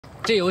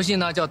这游戏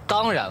呢叫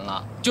当然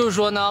了，就是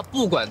说呢，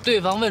不管对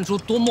方问出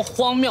多么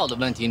荒谬的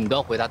问题，你都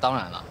要回答当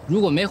然了。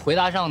如果没回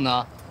答上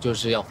呢，就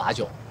是要罚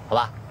酒，好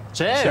吧？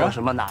这有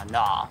什么难的？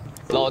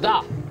老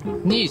大，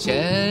你以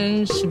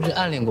前是不是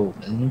暗恋过我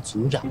们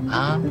组长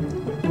啊？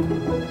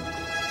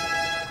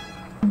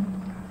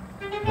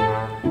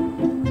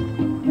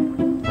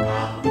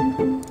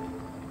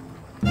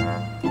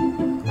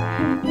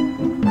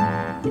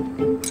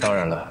当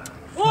然了。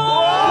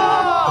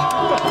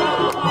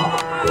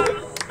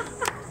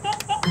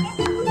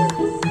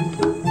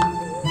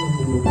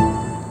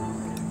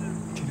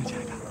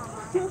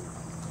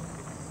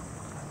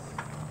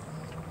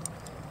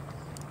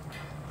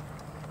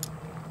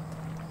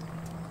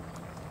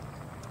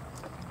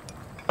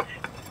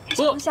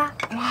 小龙虾，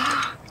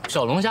哇，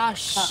小龙虾，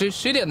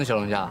谁点的小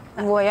龙虾？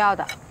我要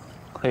的。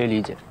可以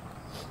理解，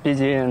毕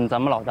竟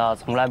咱们老大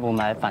从来不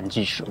买反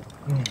季食物。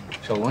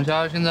小龙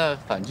虾现在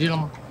反季了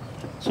吗？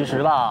其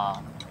实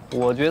吧，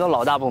我觉得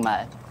老大不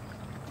买，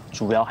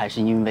主要还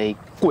是因为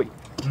贵。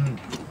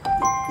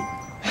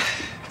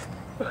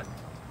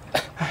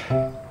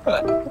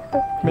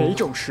每一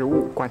种食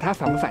物，管它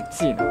反不反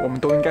季呢，我们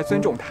都应该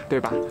尊重它，对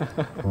吧？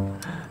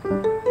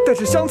但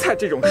是香菜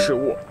这种食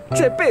物，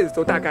这辈子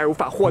都大概无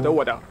法获得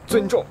我的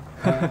尊重。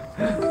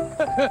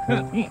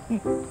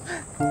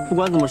不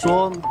管怎么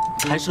说，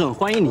还是很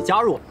欢迎你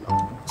加入我们的。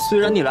虽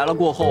然你来了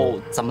过后，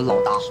咱们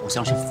老大好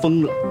像是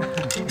疯了，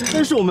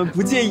但是我们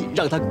不介意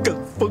让他更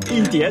疯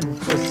一点。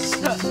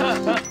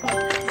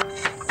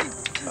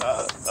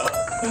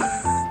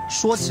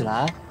说起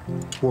来，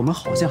我们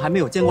好像还没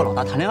有见过老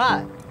大谈恋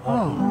爱，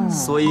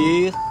所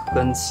以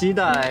很期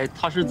待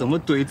他是怎么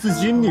怼自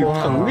己女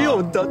朋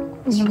友的。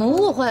你们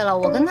误会了，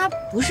我跟他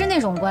不是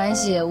那种关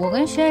系，我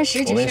跟徐燕时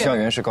只是……我跟向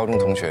园是高中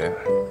同学，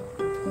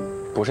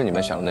不是你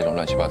们想的那种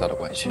乱七八糟的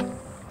关系，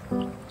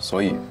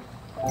所以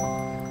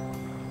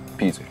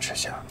闭嘴吃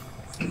虾。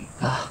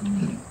啊，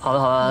好的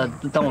好的，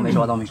当我没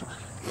说，当我没说。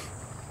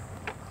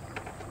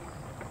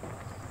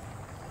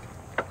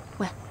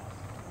喂，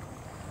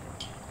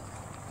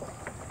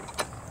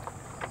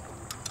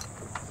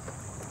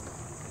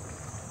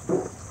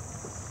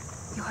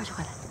一会儿就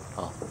回来。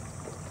好。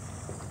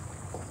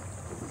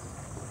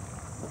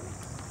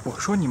我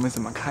说你们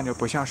怎么看着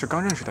不像是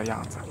刚认识的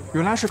样子？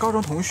原来是高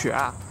中同学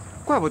啊！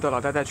怪不得老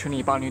大在群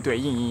里帮你怼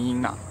应英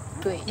英呢。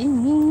怼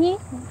应英英？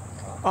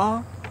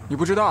啊，你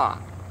不知道啊？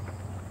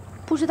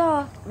不知道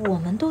啊，我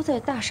们都在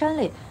大山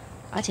里，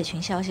而且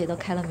群消息都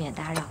开了免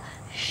打扰，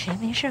谁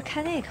没事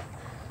看那个？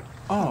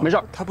哦，没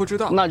事，他不知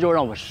道。那就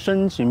让我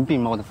声情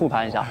并茂的复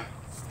盘一下。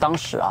当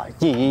时啊，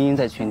叶莹莹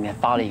在群里面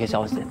发了一个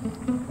消息，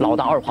老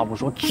大二话不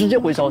说直接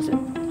回消息，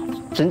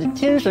真是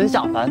天神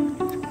下凡。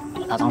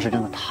老大当时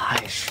真的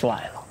太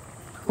帅了，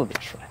特别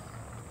帅。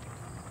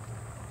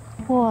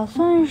我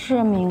算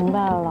是明白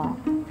了，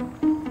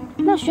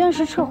那徐燕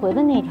时撤回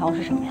的那一条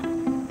是什么呀？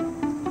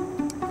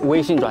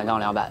微信转账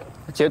200，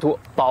截图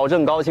保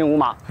证高清无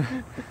码。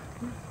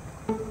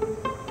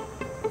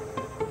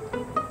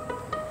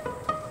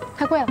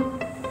太贵了，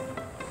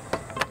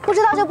不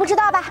知道就不知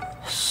道吧。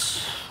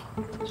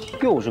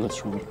又是个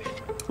穷鬼，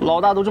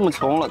老大都这么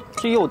穷了，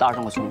这又搭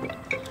上个穷鬼。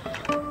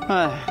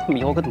哎，我们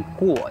以后可怎么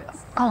过呀？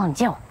高冷，你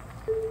借我。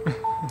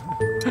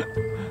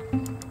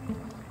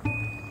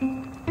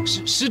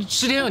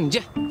10天让你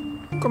借。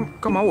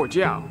干嘛我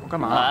借啊？我干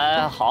嘛？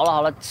哎，好了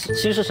好了，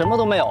其实什么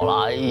都没有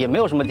了，也没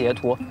有什么截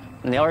图。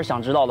你要是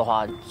想知道的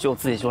话，就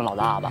自己去问老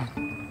大吧。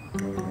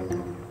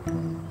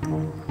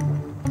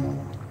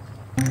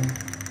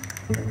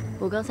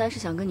我刚才是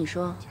想跟你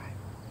说，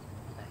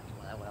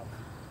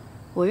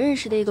我认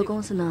识的一个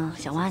公司呢，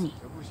想挖你。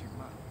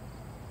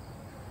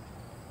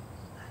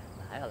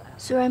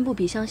虽然不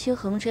比像星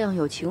恒这样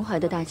有情怀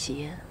的大企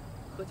业，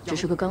只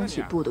是个刚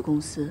起步的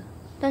公司，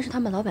但是他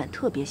们老板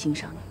特别欣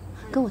赏你，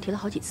跟我提了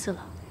好几次了。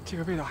这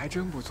个味道还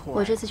真不错。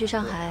我这次去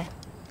上海，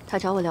他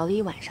找我聊了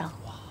一晚上，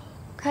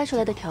开出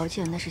来的条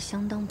件那是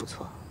相当不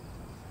错。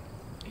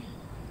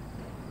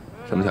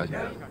什么条件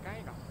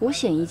5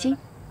险1金，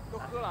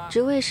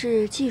职位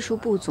是技术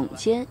部总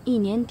监，1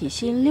年底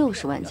薪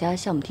60万加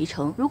项目提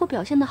成。如果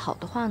表现得好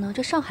的话呢，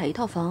这上海一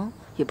套房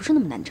也不是那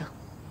么难挣。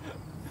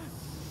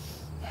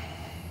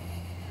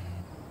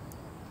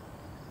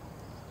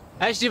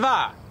哎，媳妇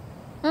儿，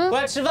过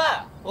来吃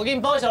饭，我给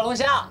你包小龙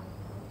虾。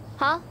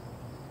好。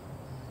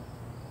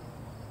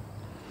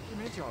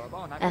没酒了，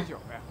帮我拿点酒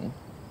呗。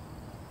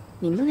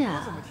你们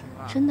俩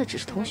真的只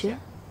是同学？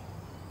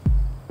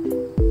那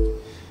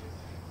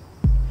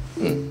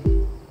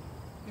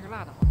个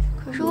辣的好吃。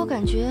可是我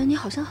感觉你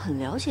好像很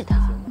了解他，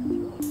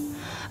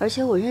而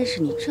且我认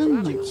识你这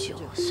么久，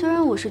虽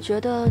然我是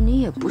觉得你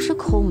也不是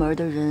抠门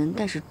的人，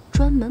但是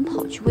专门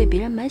跑去为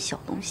别人买小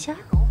龙虾，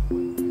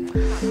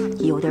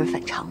有点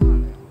反常。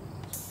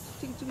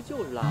这个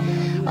就是辣的。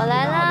我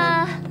来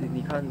啦！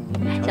你看，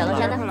小龙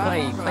虾呢？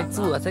快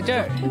坐在这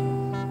儿。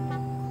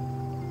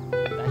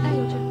哎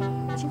呦，这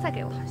青菜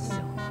给我。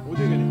不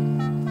对脸。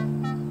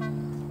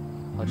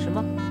好吃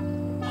吗？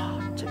哇，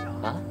这个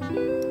啊，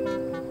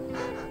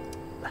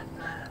来，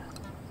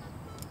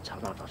尝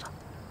尝尝尝。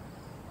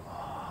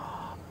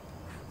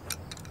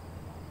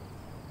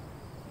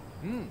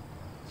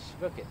媳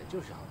妇给的就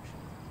是好吃。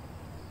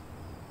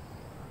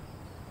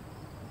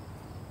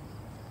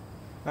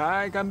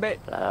来，干杯！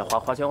来，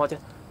花钱，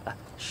来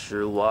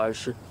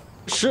，15、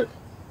20，10，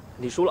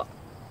你输了。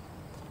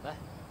来，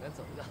咱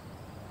走一个。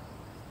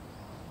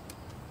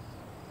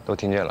都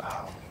听见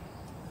了。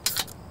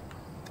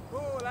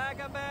来，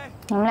干杯！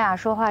你们俩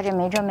说话这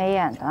没遮没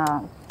掩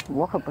的，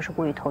我可不是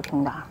故意偷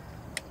听的。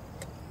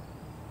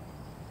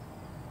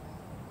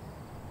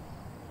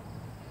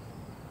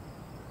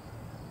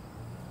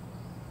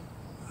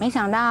没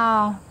想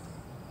到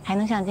还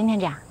能像今天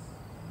这样。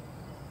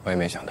我也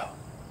没想到。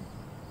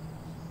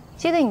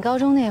记得你高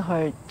中那会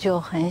儿就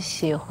很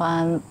喜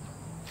欢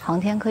航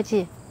天科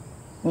技，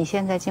你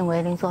现在进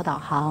维林做导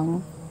航，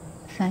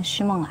算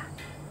虚梦啊？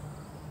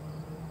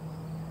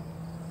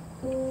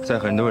在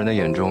很多人的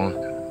眼中，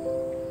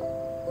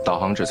导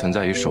航只存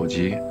在于手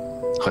机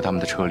和他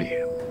们的车里，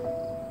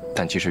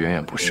但其实远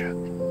远不是。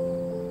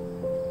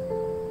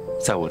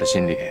在我的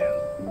心里，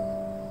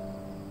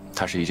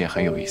它是一件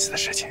很有意思的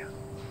事情。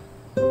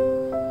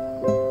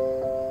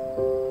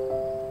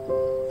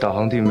导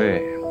航定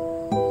位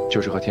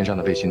就是和天上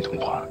的卫星通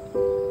话。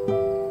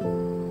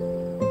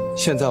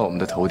现在我们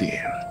的头顶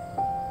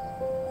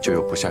就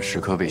有不下10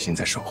颗卫星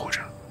在守护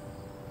着。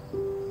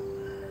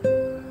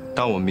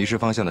当我们迷失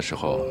方向的时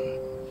候，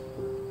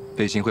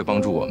卫星会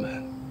帮助我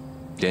们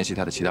联系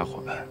它的其他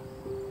伙伴。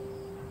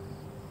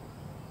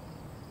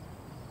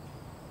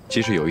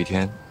即使有一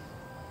天，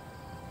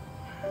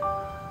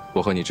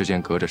我和你之间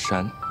隔着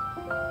山，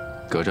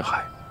隔着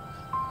海，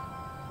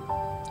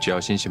只要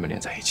星星们连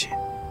在一起，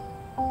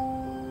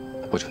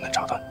我就能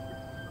找到你。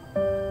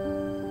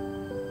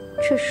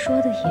这说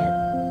的也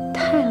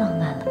太浪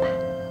漫了吧！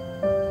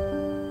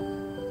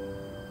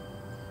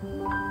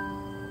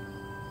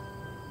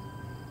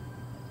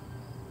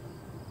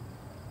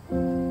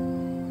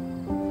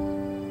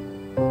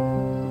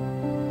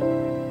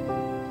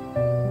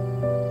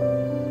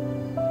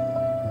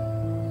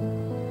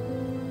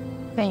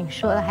被你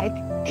说的还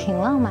挺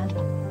浪漫的。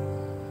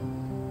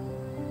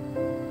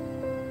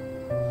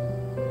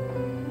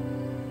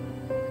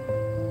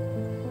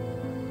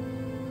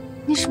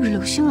那是不是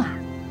流星啊？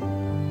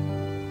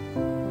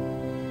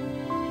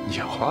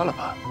眼花了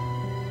吧？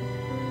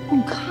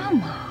你看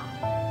嘛。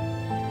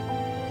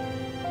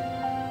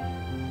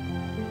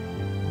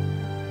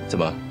怎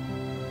么？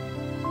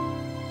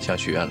想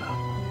许愿了？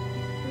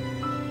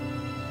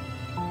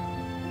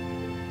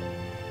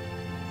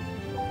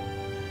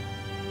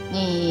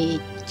你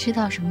知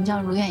道什么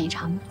叫如愿以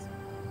偿吗？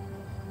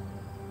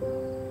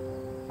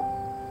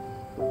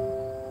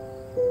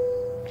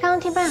刚刚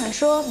听班长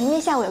说，明天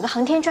下午有个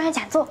航天专业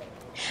讲座，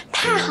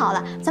太好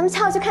了，咱们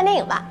下午去看电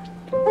影吧。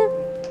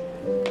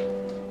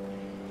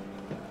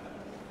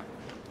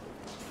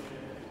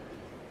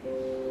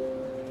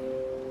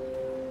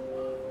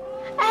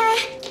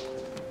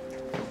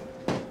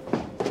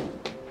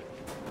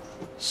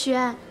许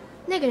愿，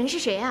那个人是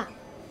谁呀？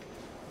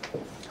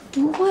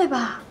不会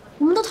吧？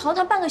我们都逃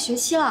团半个学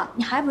期了，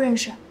你还不认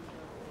识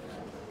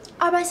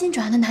？2班新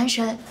转的男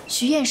神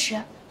徐燕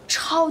时，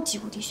超级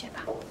无敌学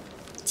霸，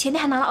前天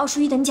还拿了奥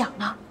数1等奖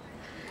呢。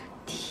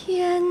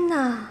天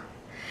哪，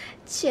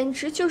简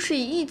直就是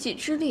以一己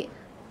之力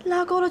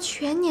拉高了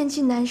全年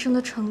级男生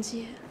的成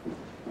绩。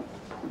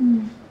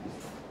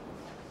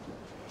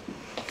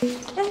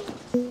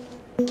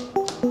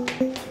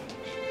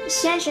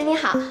徐燕时你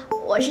好，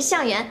我是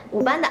向园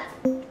5班的。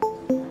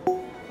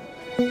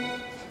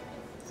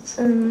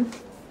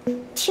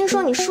听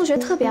说你数学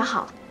特别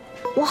好，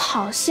我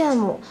好羡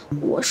慕。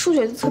我数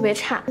学就特别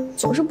差，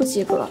总是不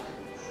及格。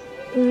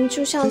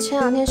就像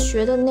前2天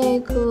学的那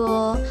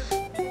个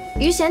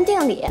余弦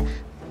定理，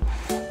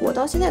我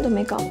到现在都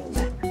没搞明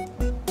白。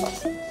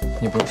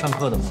你不是上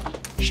课的吗？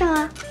上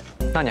啊。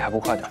那你还不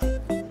快点？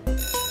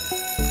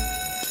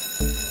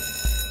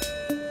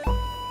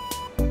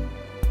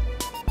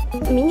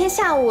明天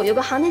下午有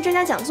个航天专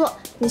家讲座，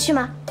你去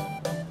吗？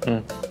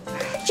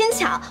真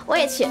巧，我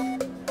也去。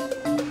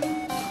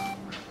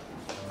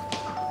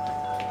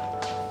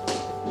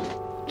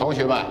同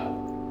学们，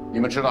你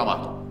们知道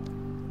吗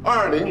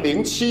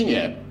？2007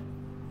年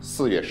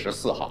4月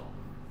14号，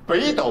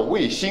北斗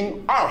卫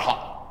星2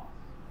号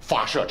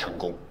发射成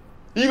功，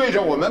意味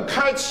着我们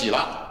开启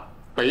了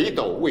北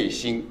斗卫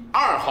星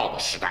2号的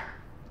时代。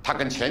它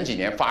跟前几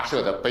年发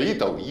射的北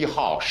斗1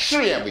号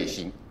试验卫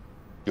星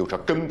有着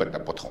根本的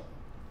不同。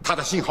它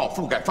的信号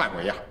覆盖范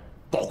围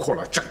包括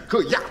了整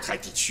个亚太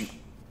地区。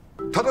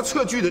它的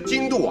测距的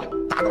精度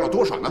达到了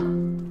多少呢？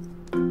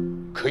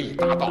可以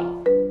达到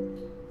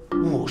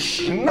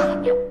50纳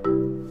秒。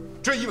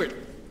这意味着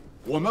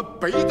我们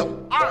北斗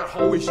2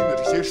号卫星的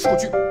这些数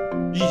据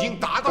已经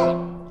达到了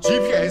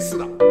GPS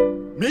的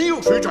民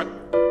用水准。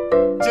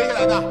接下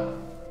来呢，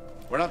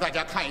我让大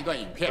家看一段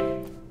影片。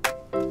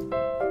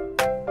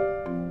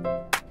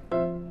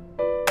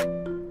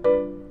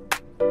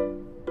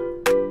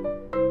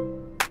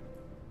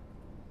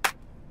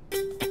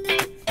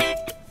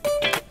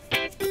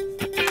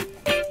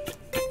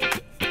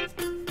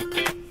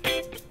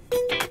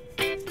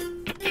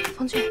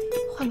方俊，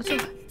换个座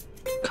位。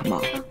干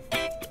嘛？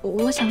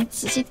我想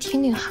仔细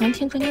听听航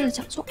天专家的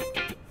讲座。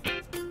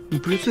你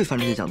不是最烦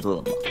这些讲座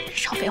了吗？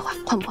少废话，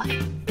换不换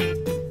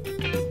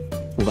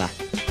？500。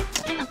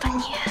那把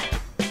你。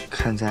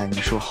看在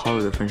你是我好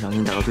友的份上，给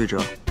你打个对折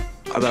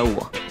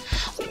，250。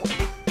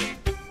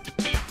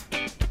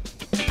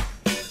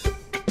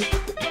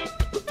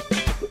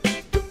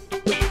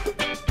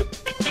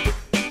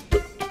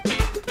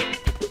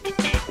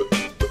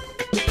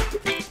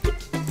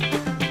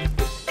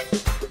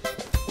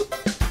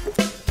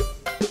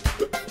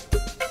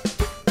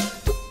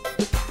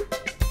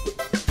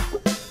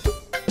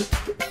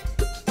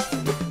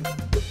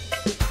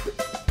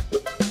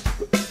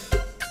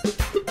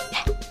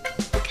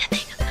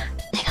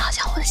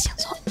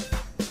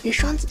是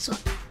双子座，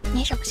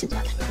你什么星座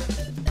的？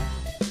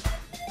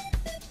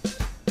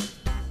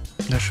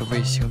那是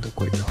卫星的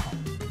轨道。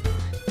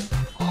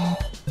哦，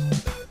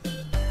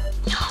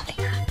你好厉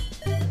害！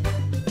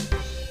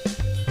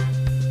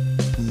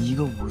你一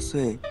个5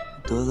岁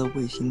得了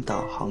卫星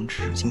导航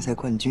知识竞赛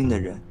冠军的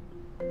人，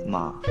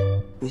妈，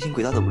卫星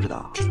轨道都不知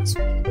道。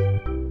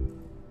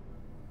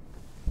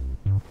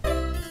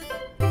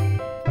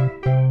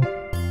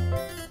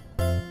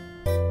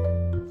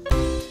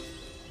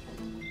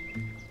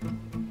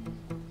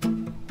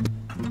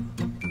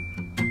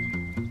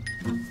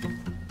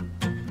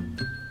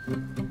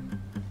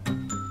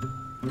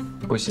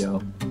不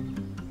行，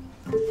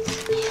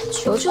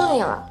求求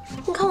你了！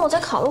你看我才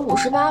考了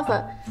58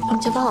分，你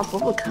就帮我补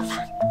补课吧。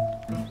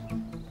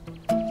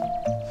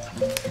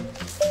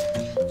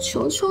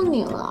求求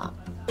你了！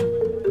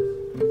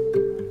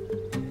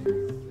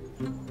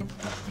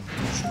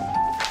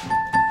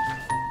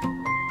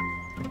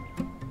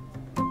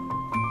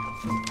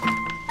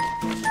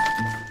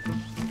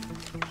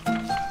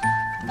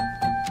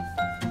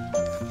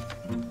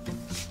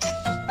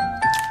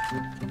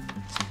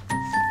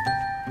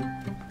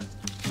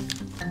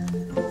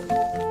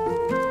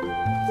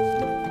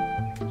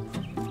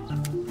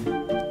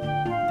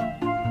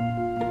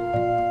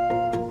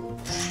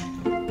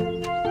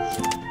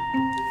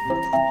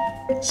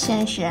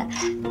轩师，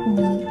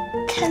你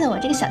看在我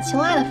这个小青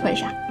蛙的份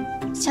上，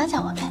教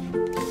教我呗。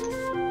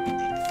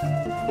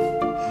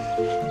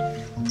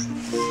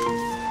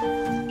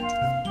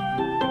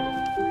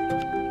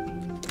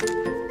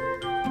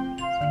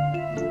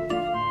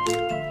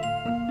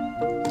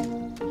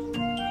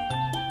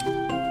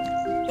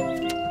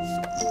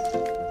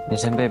你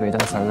先背单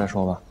词再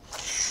说吧。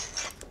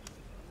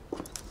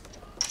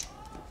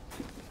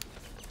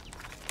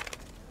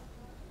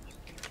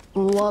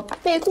我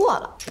背过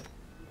了。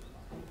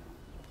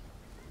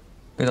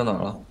背到哪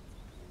儿了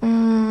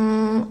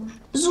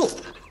入。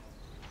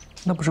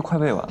那不是快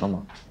背完了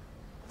吗？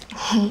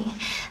嘿，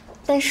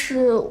但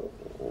是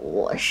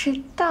我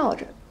是倒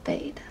着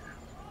背的。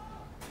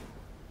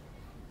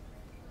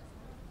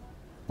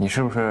你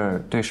是不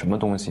是对什么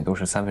东西都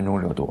是3分钟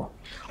热度？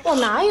我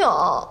哪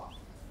有？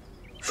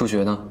数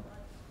学呢？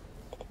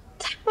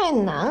太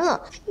难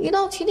了，一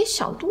道题得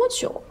想多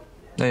久？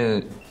那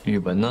语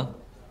文呢？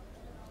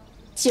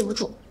记不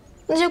住，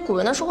那些古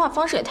人的说话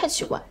方式也太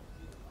奇怪。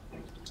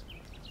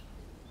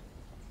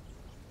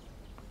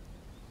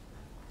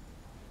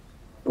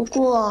不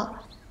过，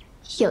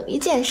有一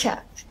件事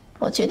儿，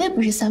我绝对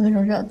不是3分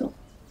钟热度。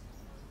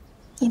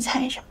你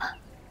猜什么？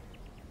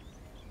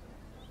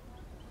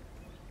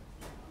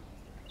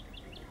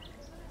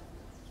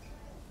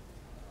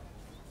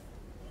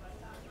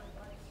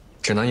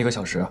只能1个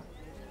小时。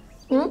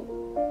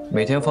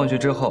每天放学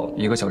之后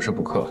1个小时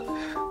补课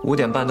，5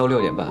点半到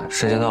6点半，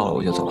时间到了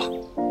我就走了。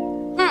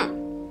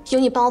有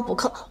你帮我补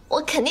课，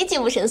我肯定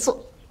进步神速。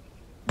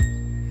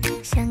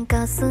想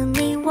告诉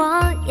你，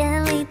我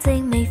眼里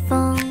最美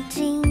风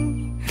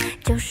景，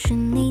就是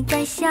你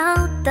在笑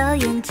的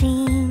眼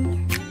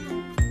睛。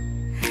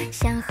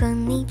想和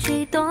你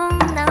去动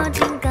脑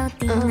筋搞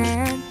定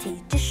难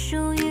题，这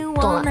属于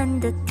我们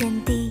的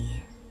天地。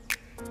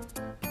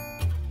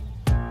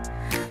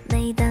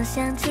每当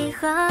想起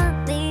和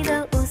你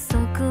的无所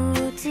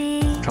顾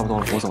忌，差不多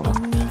了，我走了。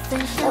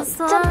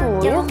再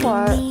补一会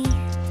儿。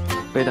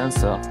背单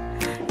词。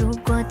如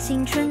果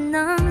青春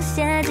能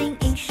写进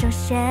一首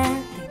旋律，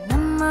那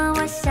么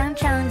我想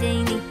唱给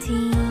你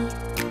听。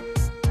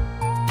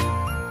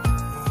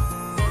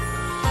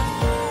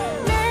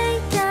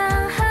每当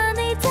和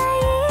你在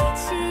一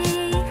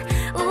起，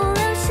无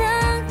聊生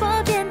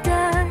活变得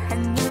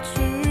很有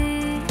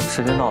趣。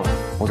时间到了，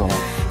我走了。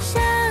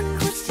深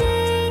呼吸，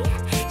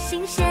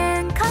新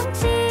鲜空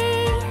气，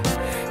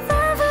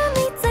仿佛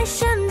你在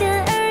身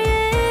边耳语。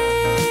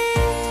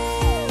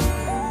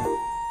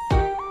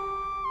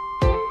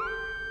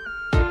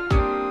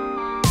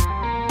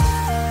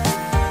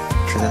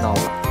时间到了，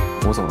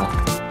我走了。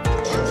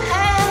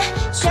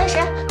徐老师，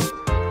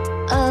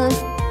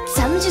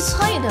咱们去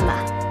搓一顿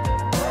吧。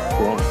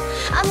不用了。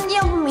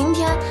要不明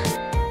天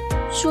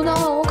就当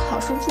为我考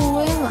试助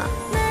威嘛，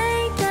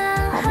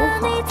好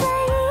不好？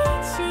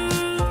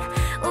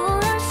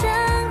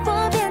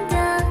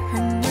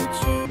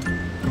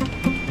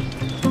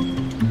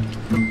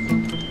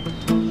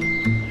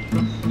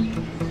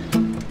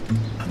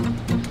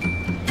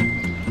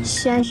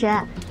徐安石，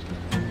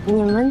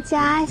你们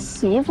家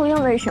洗衣服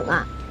用的是什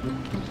么？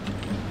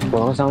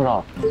果冻香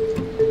皂，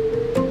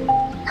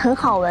很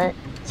好闻，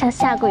像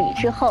下过雨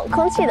之后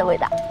空气的味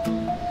道。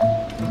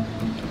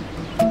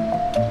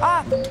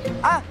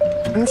哎，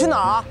你们去哪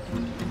儿啊？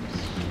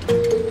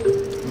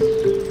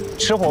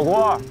吃火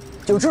锅。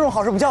有这种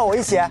好事不叫我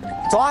一起？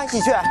走啊，一起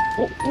去。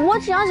我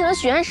只要请了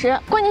许愿石，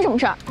关你什么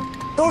事儿？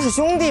都是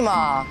兄弟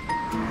嘛。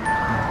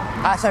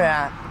哎，向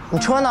元，你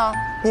车呢？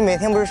你每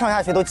天不是上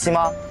下学都骑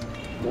吗？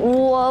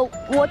我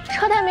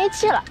车胎没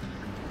气了。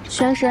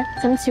许愿石，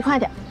咱们骑快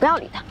点，不要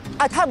理他。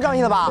哎，太不仗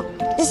义了吧！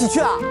一起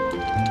去啊！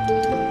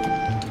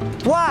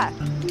喂，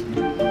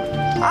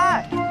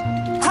哎，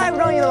太不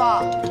仗义了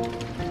吧！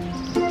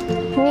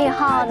你以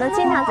后能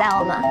经常载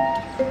我吗？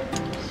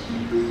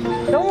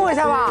等我一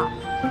下吧。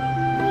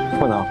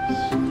不能。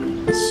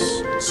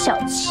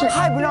小气！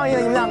太不仗义了，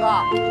你们两个。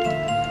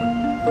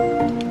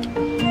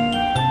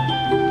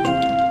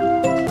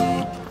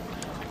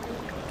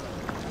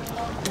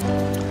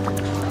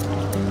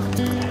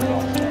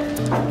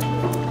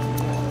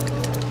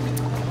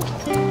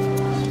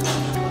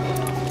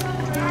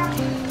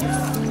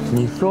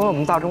你说我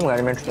们大中午来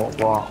这边吃火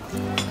锅，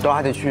都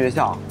还得去学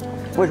校，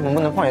为什么不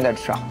能放学再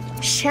吃啊？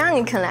谁让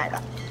你肯来的？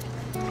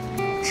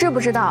知不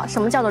知道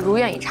什么叫做如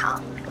愿以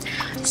偿？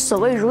所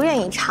谓如愿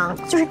以偿，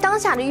就是当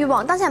下的欲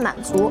望当下满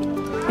足。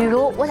比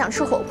如我想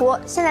吃火锅，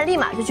现在立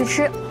马就去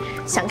吃；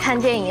想看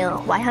电影，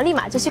晚上立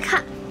马就去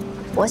看；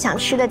我想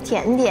吃的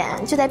甜点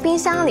就在冰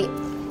箱里；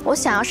我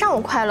想要上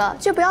午快乐，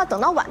就不要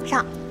等到晚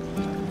上。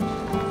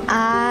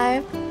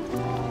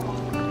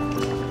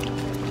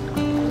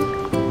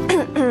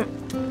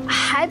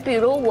还比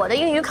如我的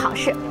英语考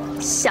试，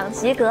想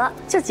及格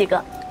就及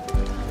格。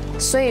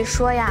所以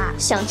说呀，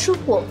想吃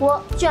火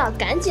锅就要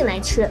赶紧来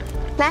吃。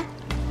来，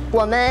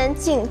我们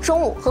敬中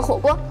午和火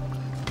锅。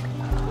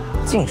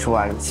净说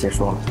啊，且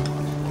说。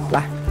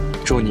来，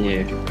祝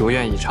你如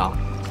愿以偿。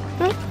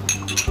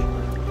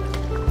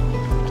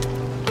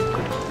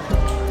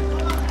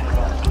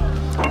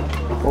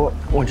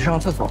我去上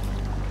厕所。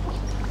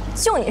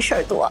就你事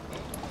儿多。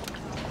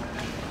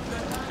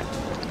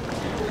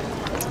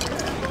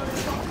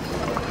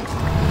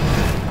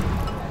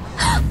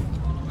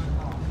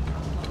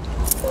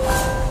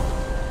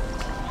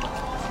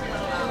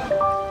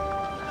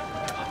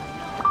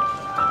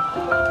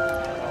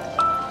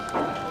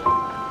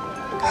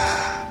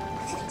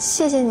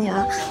谢谢你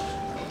啊，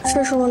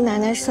这是我奶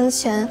奶生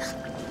前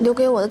留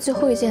给我的最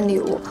后一件礼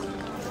物，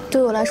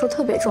对我来说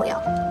特别重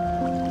要。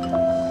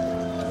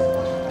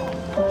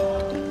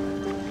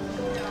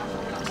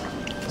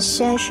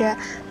许愿石，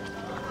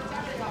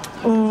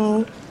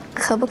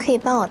可不可以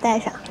帮我带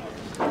上？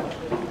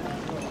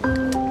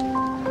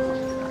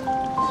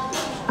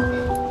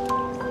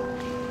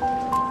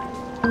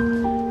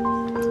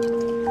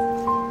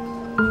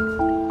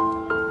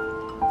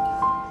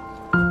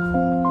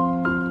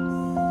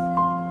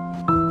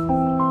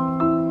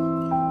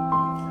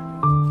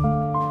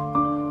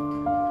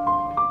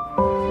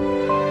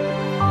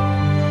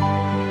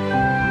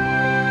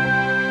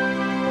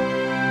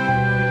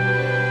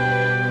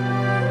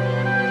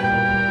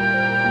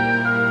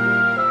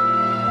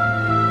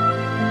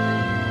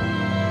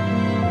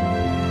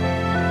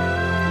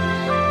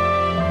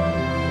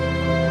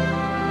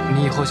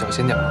你以后小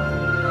心点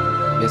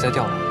儿，别再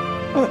掉了。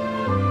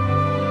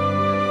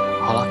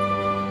好了，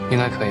应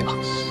该可以了。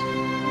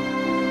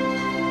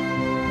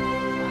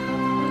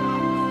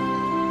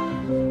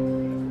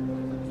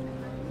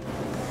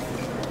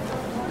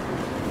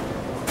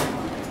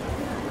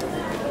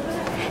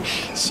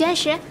许愿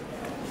石，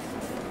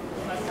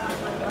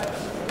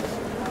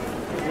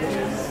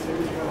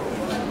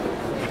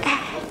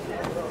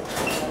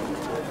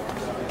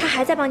他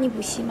还在帮你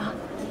补习吗？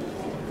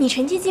你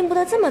成绩进步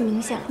的这么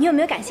明显，你有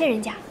没有感谢人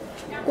家？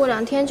过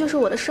2天就是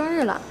我的生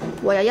日了，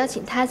我要邀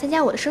请他参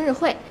加我的生日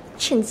会，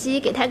趁机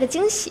给他个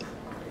惊喜。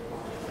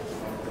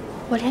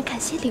我连感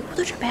谢礼物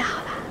都准备好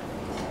了。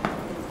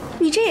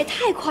你这也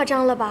太夸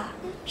张了吧？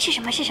是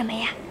什么？是什么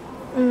呀？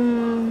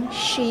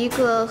是一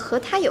个和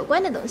他有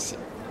关的东西。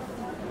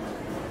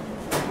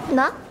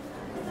喏。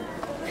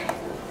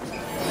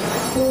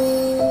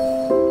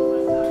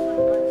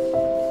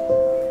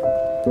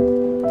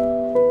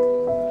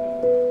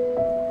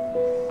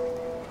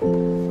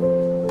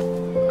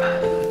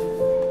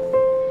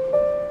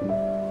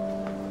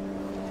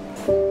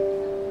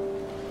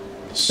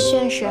许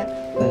愿石，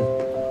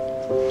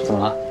怎么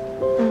了？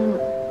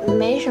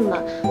没什么。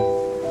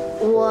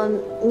我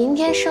明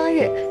天生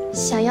日，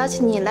想邀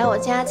请你来我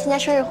家参加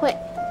生日会，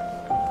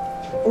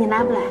你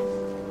来不来？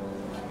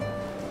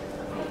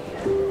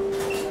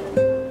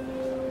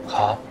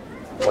好，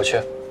我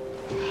去。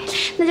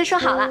那就说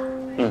好了。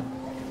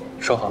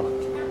说好了。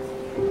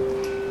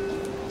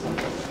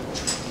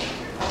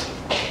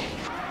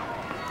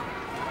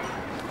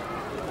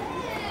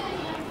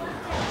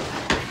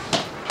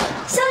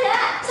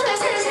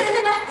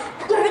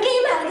有人给你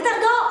买了个蛋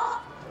糕。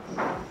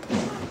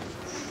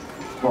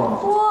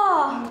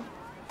哇！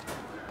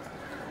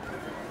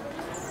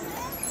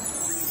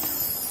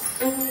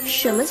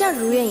什么叫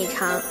如愿以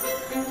偿？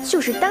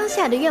就是当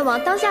下的愿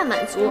望当下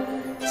满足，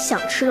想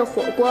吃的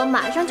火锅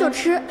马上就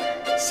吃，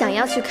想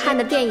要去看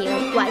的电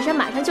影晚上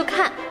马上就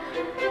看，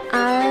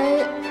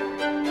而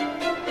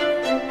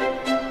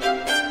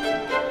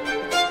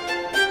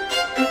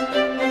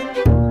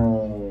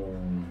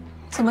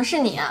怎么是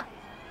你啊？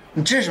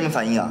你这是什么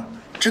反应啊？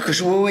这可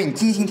是我为你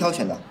精心挑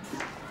选的。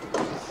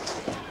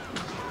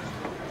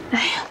哎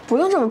呀，不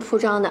用这么铺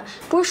张的，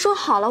不是说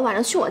好了晚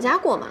上去我家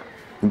过吗？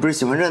你不是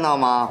喜欢热闹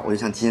吗？我就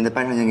想提前在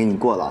班上先给你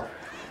过了，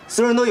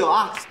所有人都有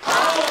啊。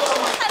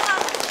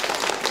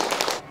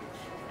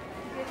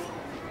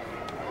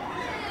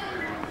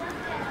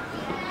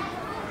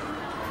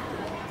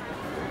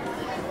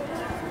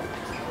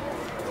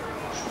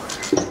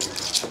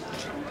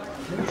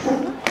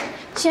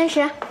徐燕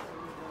时，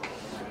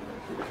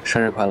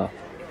生日快乐！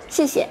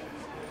谢谢。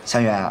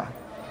向元啊，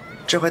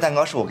这回蛋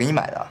糕是我给你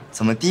买的，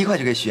怎么第一块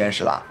就给许愿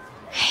时了？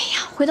哎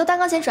呀，回头蛋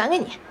糕钱转给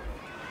你。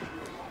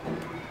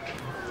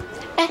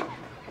哎，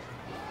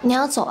你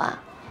要走啊？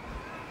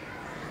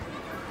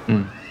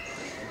嗯，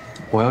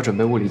我要准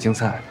备物理竞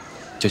赛，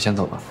就先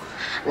走了。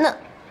那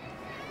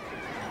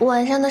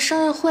晚上的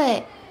生日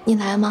会你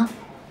来吗？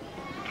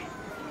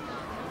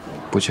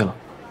不去了。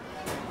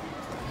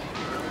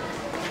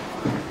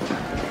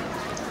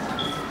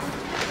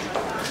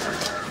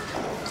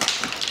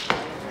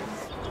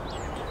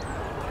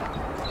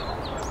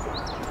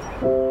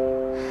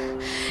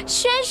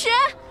徐燕时，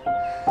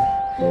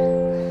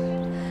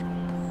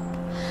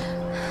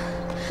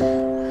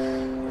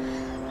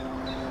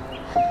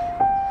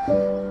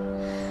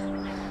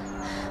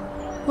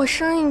我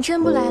生日你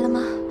真不来了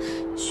吗？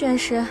徐燕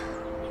时，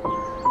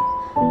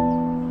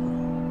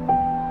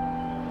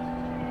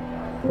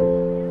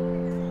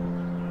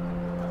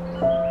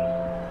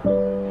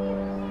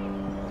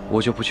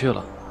我就不去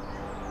了。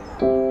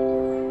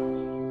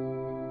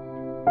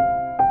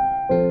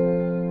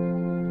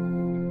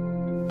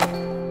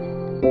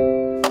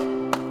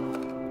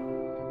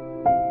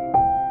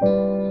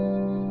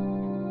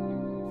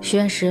徐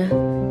院士，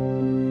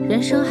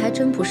人生还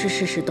真不是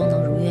事事都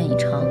能如愿以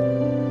偿。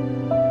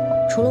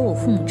除了我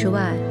父母之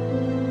外，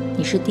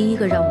你是第一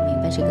个让我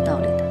明白这个道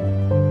理的。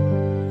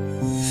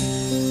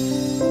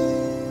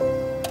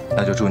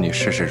那就祝你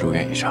事事如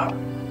愿以偿。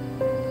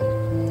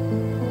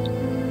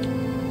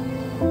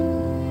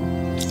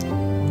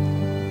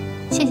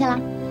谢谢啦，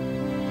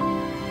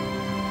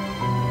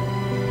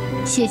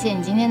谢谢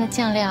你今天的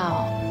酱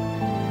料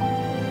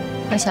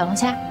和小龙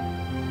虾，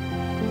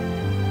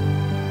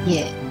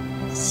也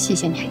谢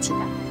谢你还记得。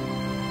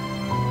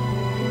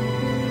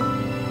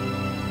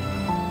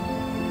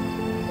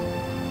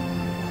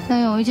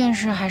但有一件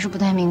事还是不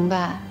太明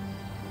白，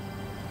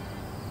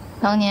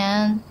当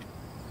年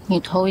你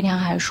头一天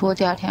还说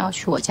第二天要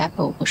去我家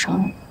陪我过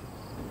生日，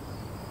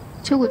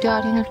结果第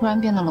二天就突然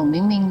变得冷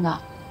冰冰的，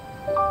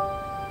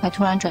还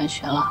突然转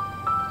学了，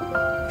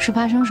是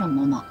发生什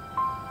么了吗？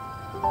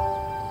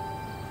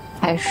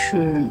还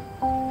是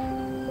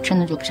真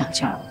的就不想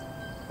见了？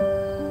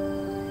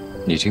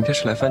你今天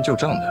是来翻旧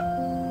账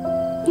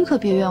的？你可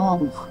别冤枉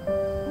我。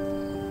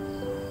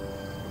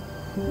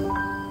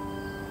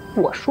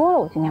我说了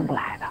我今天不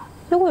来的，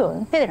结果有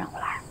人非得让我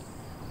来。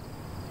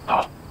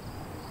好，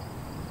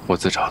我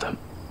自找的。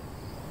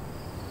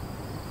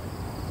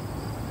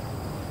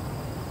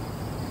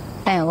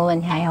但有个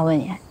问题还要问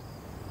你。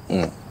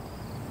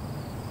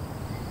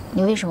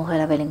你为什么会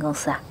来卫灵公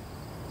司啊？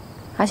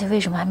而且为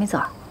什么还没走？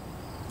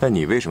那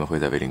你为什么会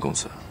在卫灵公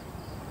司？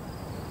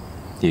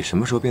你什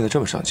么时候变得这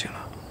么上进了？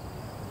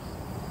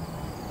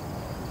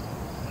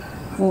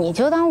你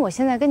就当我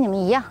现在跟你们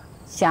一样，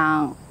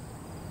想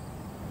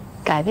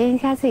改变一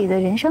下自己的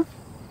人生。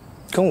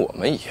跟我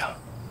们一样。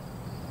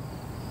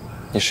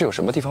你是有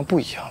什么地方不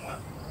一样吗？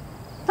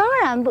当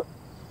然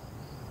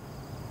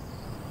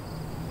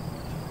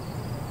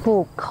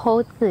不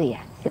抠字眼，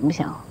行不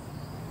行？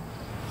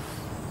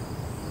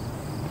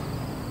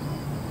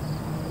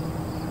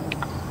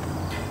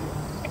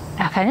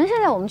哎，反正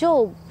现在我们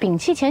就摒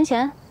弃前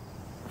嫌，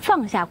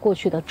放下过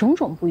去的种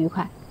种不愉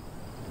快。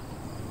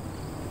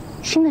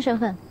新的身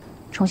份，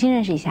重新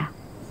认识一下。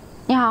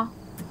你好，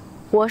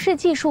我是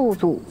技术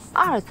组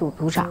2组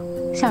组长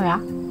向元。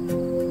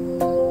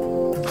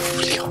无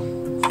聊。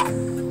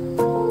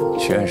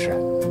徐院士。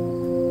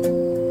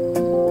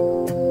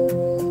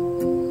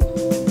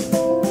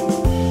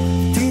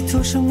地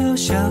图上渺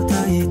小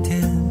的一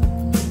点，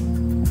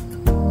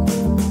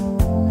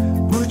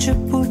不知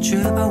不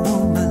觉把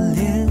我们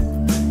连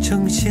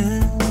成线。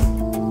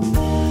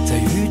在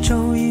宇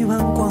宙1万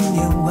光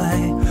年外，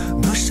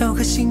多少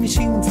颗星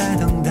星在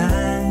等待